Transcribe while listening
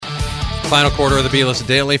Final quarter of the B-List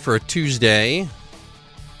Daily for a Tuesday.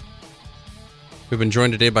 We've been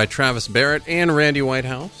joined today by Travis Barrett and Randy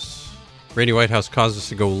Whitehouse. Randy Whitehouse caused us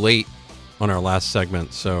to go late on our last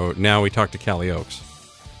segment, so now we talk to Kalle Oakes.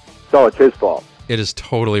 So it's his fault. It is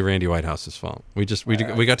totally Randy Whitehouse's fault. We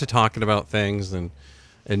got to talking about things, and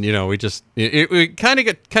you know, we kind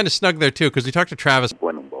of snug there too, because we talked to Travis.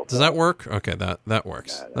 Does that work? Okay, that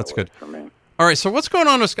works. Yeah, That's works good for me. All right, so what's going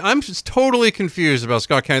on with... I'm just totally confused about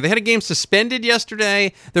Scott County. They had a game suspended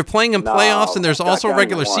yesterday. They're playing in playoffs, and there's also a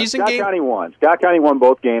regular season game? Scott County won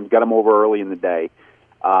both games, got them over early in the day.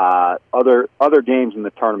 Other games in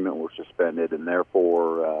the tournament were suspended, and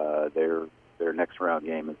therefore their next round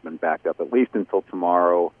game has been backed up at least until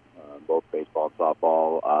tomorrow, both baseball and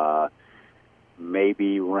softball.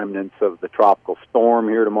 Maybe remnants of the tropical storm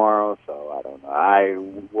here tomorrow, so I don't know. I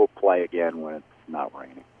will play again when it's not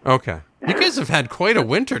raining. Okay. You guys have had quite a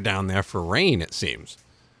winter down there for rain, it seems.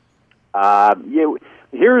 Yeah,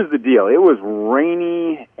 here's the deal. It was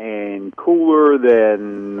rainy and cooler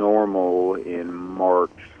than normal in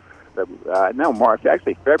March. March.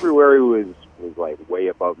 Actually, February was like way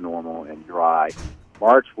above normal and dry.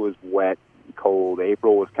 March was wet and cold.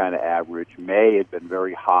 April was kind of average. May had been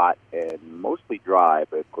very hot and mostly dry,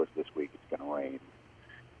 but of course this week it's going to rain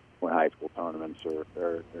when high school tournaments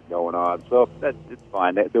are going on. So it's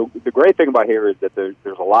fine. The great thing about here is that there's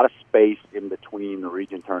a lot of space in between the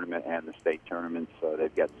region tournament and the state tournament, so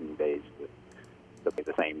they've got some days to play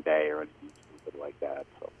the same day or anything stupid like that.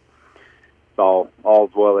 So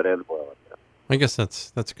all's well that ends well. I guess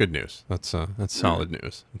that's good news. That's solid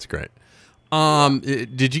news. That's great.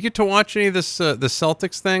 Did you get to watch any of this the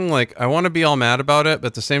Celtics thing? Like, I want to be all mad about it, but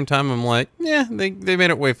at the same time, I'm like, yeah, they made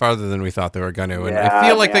it way farther than we thought they were going to, and I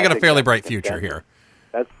feel like they got a fairly bright future here.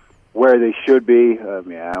 That's where they should be.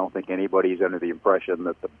 I don't think anybody's under the impression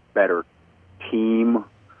that the better team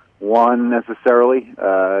won necessarily.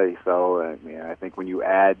 I think when you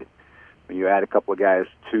add a couple of guys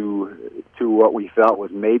to what we felt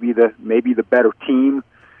was maybe the better team.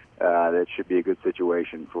 That should be a good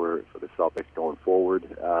situation for the Celtics going forward.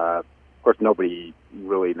 Of course, nobody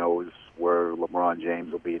really knows where LeBron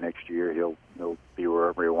James will be next year. He'll be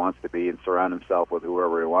wherever he wants to be and surround himself with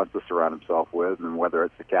whoever he wants to surround himself with, and whether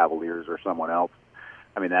it's the Cavaliers or someone else.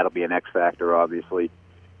 I mean, that'll be an X factor, obviously.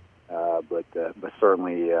 But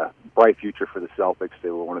certainly bright future for the Celtics.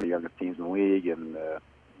 They were one of the youngest teams in the league, and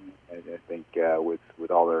I think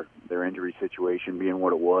with all their injury situation being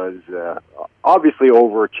what it was, obviously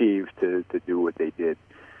overachieved to do what they did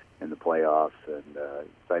in the playoffs, and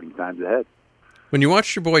exciting times ahead. When you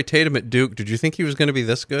watched your boy Tatum at Duke, did you think he was going to be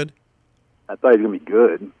this good? I thought he was going to be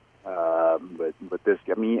good, but this,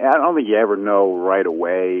 I mean, I don't think you ever know right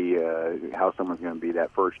away how someone's going to be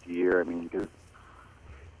that first year. I mean, because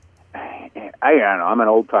I don't know. I'm an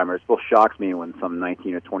old timer. It still shocks me when some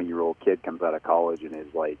 19 or 20-year-old kid comes out of college and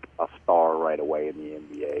is like a star right away in the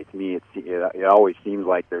NBA. To me, it always seems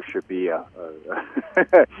like there should be a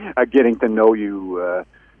getting to know you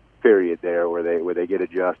period there where they get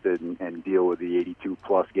adjusted and deal with the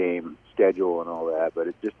 82+ game schedule and all that. But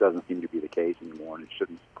it just doesn't seem to be the case anymore, and it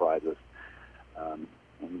shouldn't surprise us.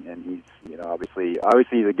 And he's,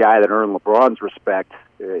 obviously the guy that earned LeBron's respect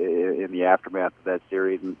in the aftermath of that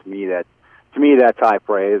series. And to me, that's high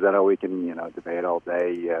praise. I know we can, debate all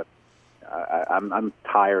day. I'm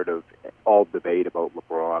tired of all debate about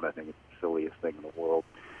LeBron. I think it's the silliest thing in the world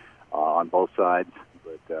on both sides.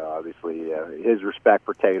 But obviously, his respect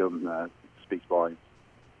for Tatum speaks volumes.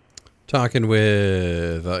 Talking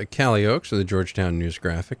with Kalle Oakes of the Georgetown News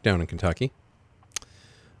Graphic down in Kentucky.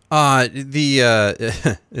 It's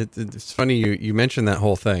funny you mentioned that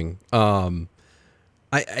whole thing.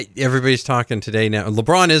 Everybody's talking today now.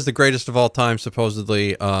 LeBron is the greatest of all time,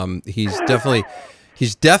 supposedly. He's definitely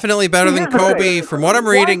better than Kobe. From what I'm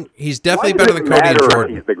reading, he's definitely better than Kobe and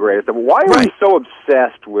Jordan. He's the greatest. Why are we so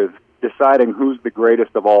obsessed with deciding who's the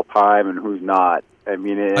greatest of all time and who's not? I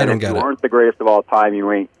mean, if you aren't the greatest of all time,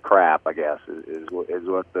 you ain't crap, I guess, is what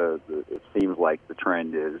it seems like the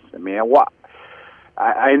trend is. I mean,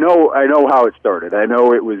 I know how it started. I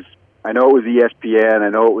know it was ESPN. I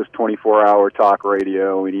know it was 24-hour talk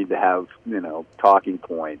radio. We need to have, talking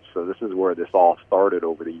points. So this is where this all started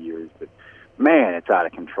over the years. But man, it's out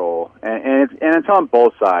of control, and it's on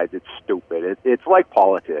both sides. It's stupid. It's like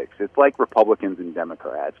politics. It's like Republicans and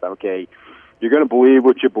Democrats. Okay, you're going to believe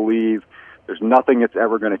what you believe. There's nothing that's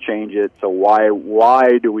ever going to change it. So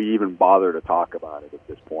why do we even bother to talk about it at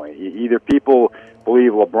this point? Either people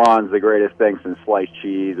believe LeBron's the greatest thing since sliced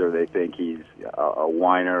cheese, or they think he's a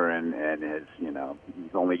whiner and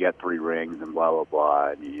he's only got 3 rings and blah blah blah.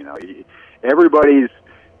 And, everybody's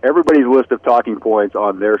everybody's list of talking points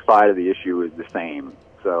on their side of the issue is the same.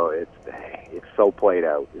 So it's so played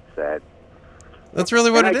out. It's sad. That's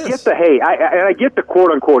really what it is. I get the hate. I get the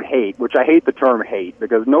quote unquote hate, which I hate the term hate,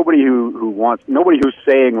 because nobody who's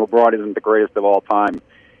saying LeBron isn't the greatest of all time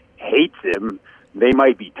hates him. They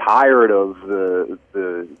might be tired of the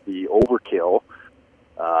overkill,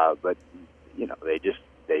 but you know,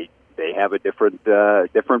 they have a different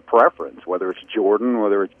preference. Whether it's Jordan,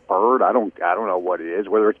 whether it's Bird, I don't know what it is.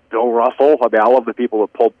 Whether it's Bill Russell, I mean, I love the people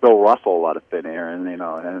that pulled Bill Russell out of thin air, and you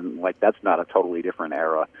know, and like that's not a totally different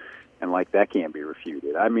era, and like that can't be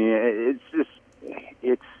refuted. I mean,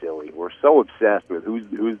 it's silly. We're so obsessed with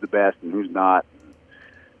who's the best and who's not.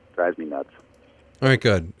 It drives me nuts. All right,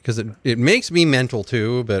 good, because it makes me mental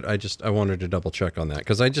too. But I wanted to double check on that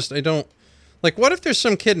because I don't. Like, what if there's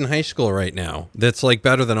some kid in high school right now that's like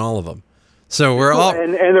better than all of them? So we're all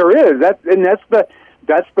and there is that's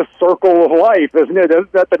the circle of life, isn't it?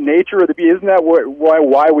 Isn't that the nature of the beast? Isn't that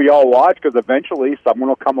why we all watch? Because eventually someone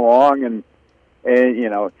will come along and you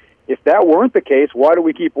know, if that weren't the case, why do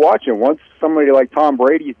we keep watching? Once somebody like Tom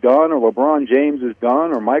Brady's done, or LeBron James is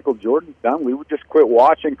done, or Michael Jordan's done, we would just quit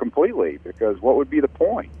watching completely, because what would be the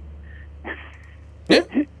point? Yeah.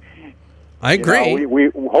 I agree. You know, we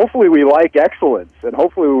hopefully we like excellence, and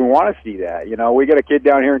hopefully we want to see that. You know, we got a kid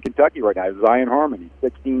down here in Kentucky right now, Zion Harmon. He's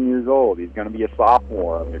 16 years old. He's going to be a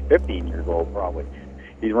sophomore. He's 15 years old probably.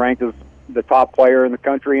 He's ranked as the top player in the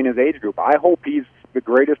country in his age group. I hope he's the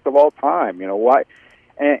greatest of all time. You know why?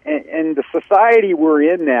 And the society we're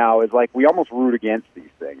in now is like we almost root against these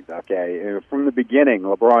things. Okay, from the beginning,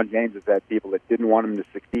 LeBron James has had people that didn't want him to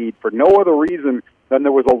succeed for no other reason than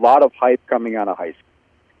there was a lot of hype coming out of high school.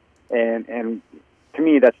 And to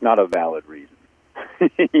me, that's not a valid reason.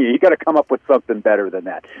 You got to come up with something better than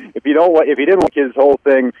that. If you didn't like his whole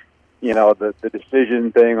thing, you know, the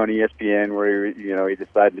decision thing on ESPN where he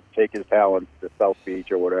decided to take his talents to South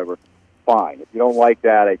Beach or whatever, fine. If you don't like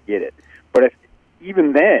that, I get it. But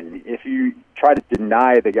even then, if you try to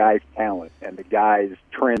deny the guy's talent and the guy's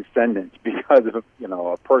transcendence because of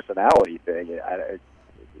a personality thing, it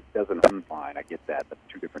doesn't. I'm fine. I get that. That's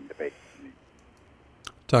two different debates.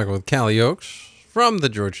 Talking with Kalle Oakes from the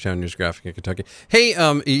Georgetown News Graphic in Kentucky. Hey,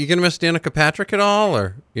 are you going to miss Danica Patrick at all,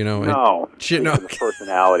 or no? No. The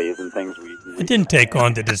personalities and things we it didn't take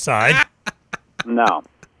long to decide. No,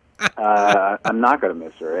 I'm not going to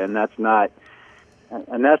miss her, and that's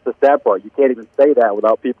the sad part. You can't even say that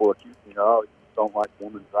without people accusing you don't like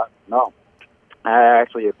women driving. No, I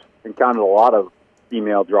actually have encountered a lot of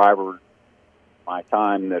female drivers in my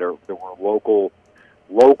time that were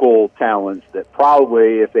local talents that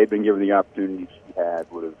probably, if they'd been given the opportunity she had,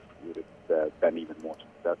 would have been even more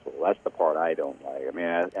successful. That's the part I don't like. I mean,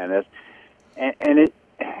 and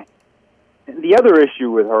the other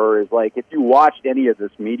issue with her is, like, if you watched any of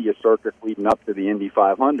this media circus leading up to the Indy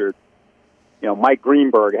 500, Mike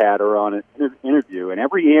Greenberg had her on an interview, and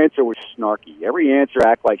every answer was snarky. Every answer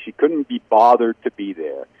acted like she couldn't be bothered to be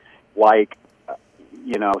there. Like,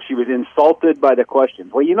 she was insulted by the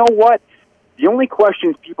questions. Well, you know what? The only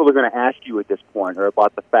questions people are going to ask you at this point are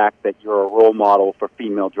about the fact that you're a role model for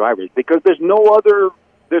female drivers, because there's no other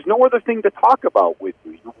thing to talk about with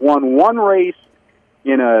you. You won one race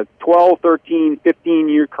in a 12, 13,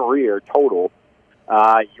 15-year career total.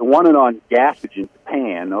 You won it on gassage in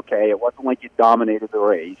Japan, okay? It wasn't like you dominated the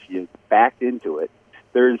race. You backed into it.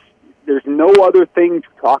 There's no other thing to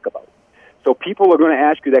talk about. So people are going to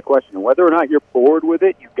ask you that question. Whether or not you're bored with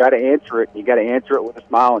it, you've got to answer it. You've got to answer it with a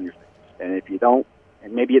smile on your face. And if you don't,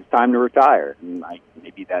 and maybe it's time to retire. And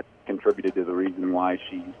maybe that's contributed to the reason why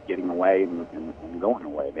she's getting away and going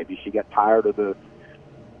away. Maybe she got tired of the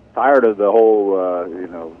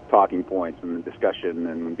whole talking points and the discussion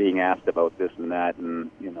and being asked about this and that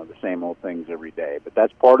and the same old things every day. But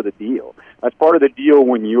that's part of the deal. That's part of the deal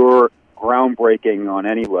when you're groundbreaking on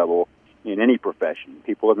any level in any profession.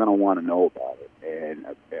 People are going to want to know about it. And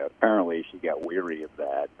apparently she got weary of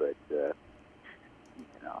that. But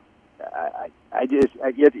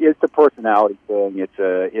it's a personality thing. It's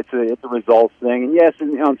a results thing, and yes,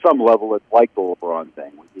 on some level, it's like the LeBron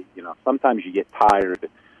thing. Sometimes you get tired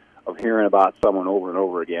of hearing about someone over and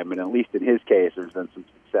over again, but at least in his case, there's been some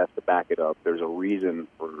success to back it up. There's a reason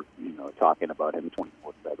for talking about him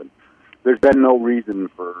 24/7. There's been no reason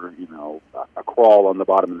for a crawl on the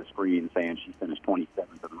bottom of the screen saying she finished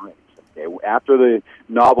 27th in the race. Okay, after the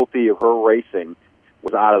novelty of her racing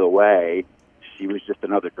was out of the way, she was just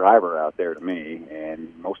another driver out there to me,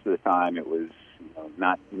 and most of the time it was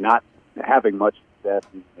not having much success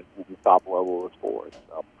in the top level of the sport.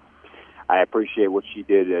 So I appreciate what she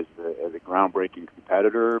did as a groundbreaking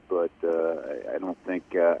competitor, but I don't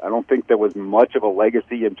think there was much of a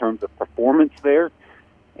legacy in terms of performance there.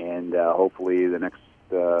 And hopefully the next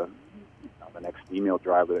female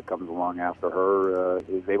driver that comes along after her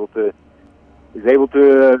is able to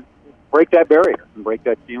break that barrier and break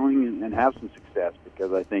that ceiling and have some success,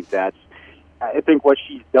 because I think what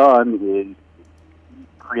she's done is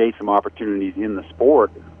create some opportunities in the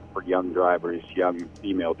sport for young drivers, young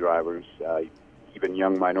female drivers, even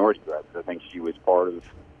young minority drivers. I think she was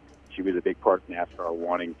a big part of NASCAR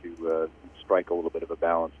wanting to strike a little bit of a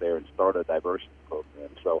balance there and start a diversity program.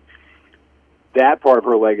 So that part of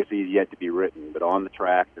her legacy is yet to be written, but on the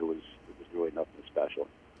track it was really nothing special.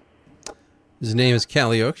 His name is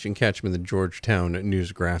Kalle Oakes. You can catch him in the Georgetown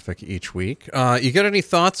News Graphic each week. You got any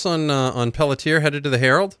thoughts on Pelletier headed to the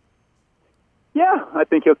Herald? Yeah, I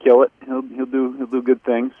think he'll kill it. He'll do good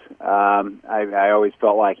things. I always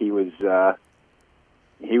felt like he was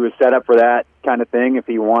set up for that kind of thing if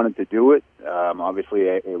he wanted to do it. Obviously,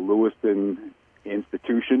 a Lewiston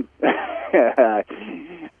institution. He's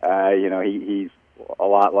a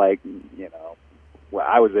lot like, well,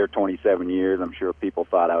 I was there 27 years. I'm sure people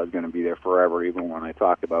thought I was going to be there forever, even when I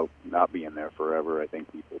talked about not being there forever. I think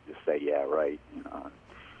people just say, yeah, right,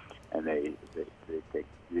 and they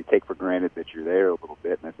take for granted that you're there a little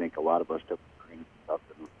bit, and I think a lot of us took for granted stuff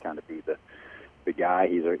and kind of be the guy.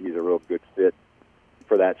 He's a real good fit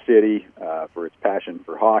for that city, for its passion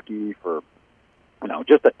for hockey, for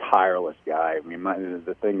just a tireless guy. I mean,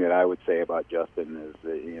 the thing that I would say about Justin is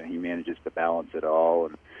that he manages to balance it all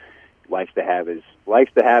and likes to have his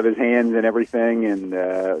hands in everything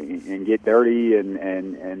and get dirty and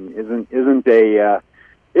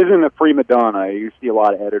isn't a prima donna. You see a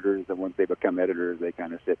lot of editors that once they become editors, they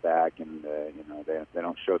kind of sit back and they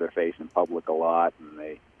don't show their face in public a lot, and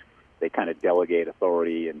they kind of delegate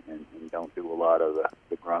authority and don't do a lot of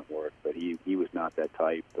the grunt work. But he was not that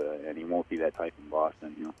type, and he won't be that type in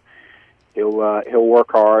Boston. He'll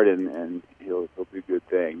work hard and he'll do good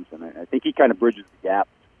things, and I think he kind of bridges the gap.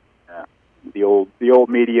 The old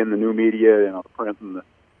media and the new media, the print and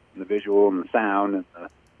the visual and the sound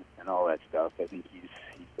and all that stuff. I think he's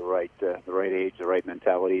the right age, the right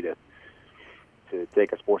mentality to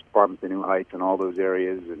take a sports department to new heights in all those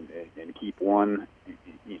areas and keep doing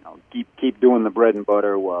the bread and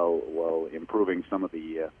butter while improving some of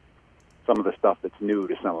the stuff that's new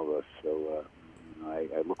to some of us. So I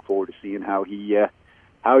look forward to seeing how he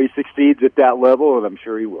succeeds at that level, and I'm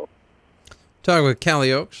sure he will. Talking with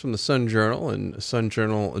Kalle Oakes from the Sun Journal and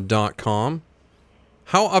sunjournal.com.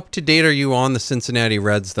 How up to date are you on the Cincinnati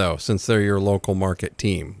Reds, though, since they're your local market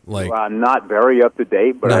team? Not very up to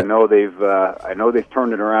date, but I know they've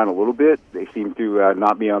turned it around a little bit. They seem to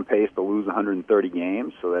not be on pace to lose 130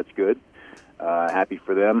 games, so that's good. Happy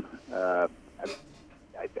for them.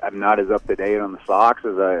 I'm not as up to date on the Sox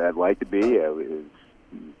as I'd like to be. I was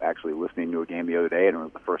actually listening to a game the other day, and it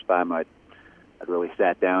was the first time I'd really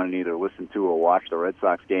sat down and either listened to or watched the Red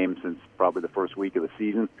Sox game since probably the first week of the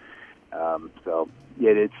season. So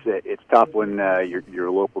yeah, it's tough when your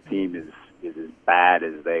local team is as bad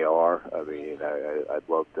as they are. I mean,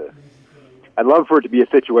 I'd love for it to be a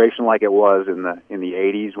situation like it was in the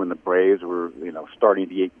 80s when the Braves were starting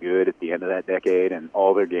to get good at the end of that decade, and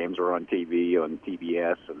all their games were on TV on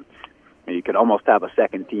TBS, and you could almost have a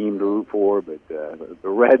second team to root for, but the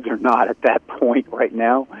Reds are not at that point right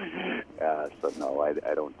now. So no, I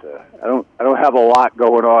don't have a lot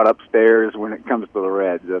going on upstairs when it comes to the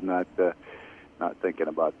Reds. I'm not thinking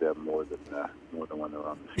about them more than when they're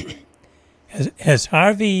on the screen. Has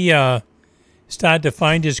Harvey started to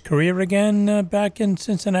find his career again back in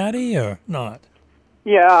Cincinnati, or not?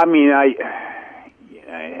 Yeah, I mean,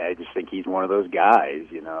 I just think he's one of those guys,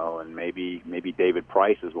 and maybe David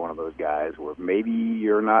Price is one of those guys where maybe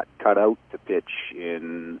you're not cut out to pitch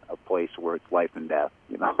in a place where it's life and death.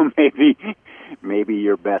 Maybe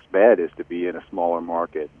your best bet is to be in a smaller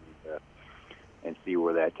market and see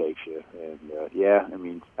where that takes you. And yeah, I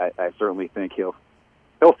mean, I certainly think he'll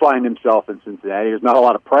find himself in Cincinnati. There's not a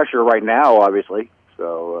lot of pressure right now, obviously.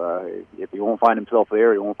 So if he won't find himself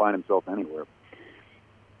there, he won't find himself anywhere.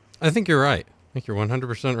 I think you're right. I think you're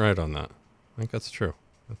 100% right on that. I think that's true.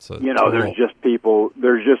 That's there's just people.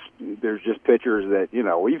 There's just pitchers that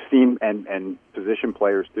we've seen, and position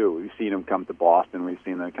players too. We've seen them come to Boston. We've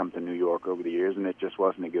seen them come to New York over the years, and it just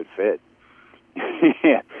wasn't a good fit.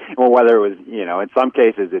 Well, whether it was in some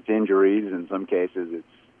cases it's injuries, in some cases it's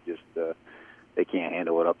just they can't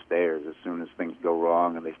handle it upstairs. As soon as things go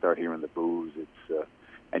wrong and they start hearing the boos,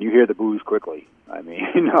 and you hear the boos quickly. I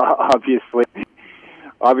mean,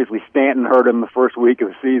 obviously Stanton hurt him the first week of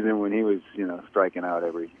the season when he was, striking out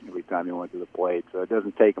every time he went to the plate. So it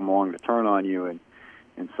doesn't take him long to turn on you in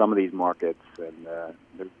some of these markets. And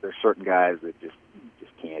there's certain guys that just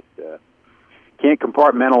can't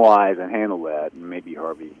compartmentalize and handle that. And maybe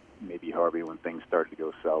Harvey, when things start to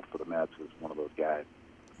go south for the Mets, is one of those guys.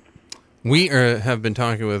 We have been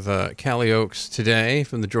talking with Kalle Oakes today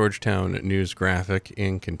from the Georgetown News Graphic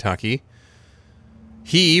in Kentucky.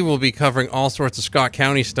 He will be covering all sorts of Scott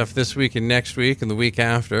County stuff this week and next week and the week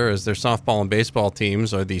after, as their softball and baseball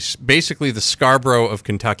teams are basically the Scarborough of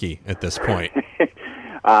Kentucky at this point.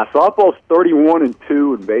 Softball's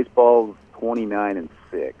 31-2 and baseball's 29-6.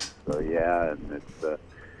 So yeah, and it's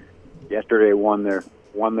yesterday won their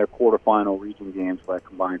quarterfinal region games by a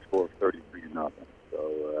combined score of 33-0.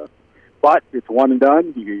 So, but it's one and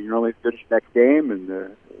done. You're only finish next game, and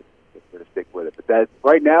they're going to stick with it. But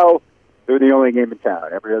right now, they're the only game in town.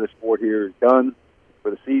 Every other sport here is done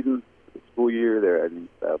for the season, for the school year.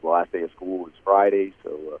 The last day of school is Friday,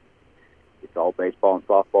 so it's all baseball and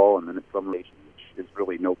softball, and then it's summer vacation, which is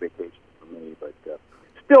really no vacation for me. But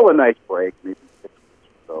still a nice break, maybe 6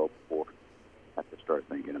 weeks or so before I have to start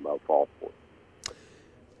thinking about fall sports.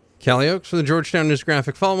 Kalle Oakes from the Georgetown News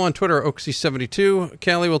Graphic. Follow him on Twitter, Oakes72.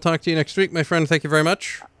 Kalle, we'll talk to you next week, my friend. Thank you very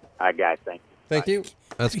much. All right, guys. Thank you. Thank you.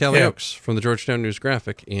 That's Kalle Oakes from the Georgetown News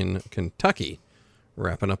Graphic in Kentucky,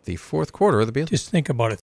 wrapping up the fourth quarter of the BL. Just think about it.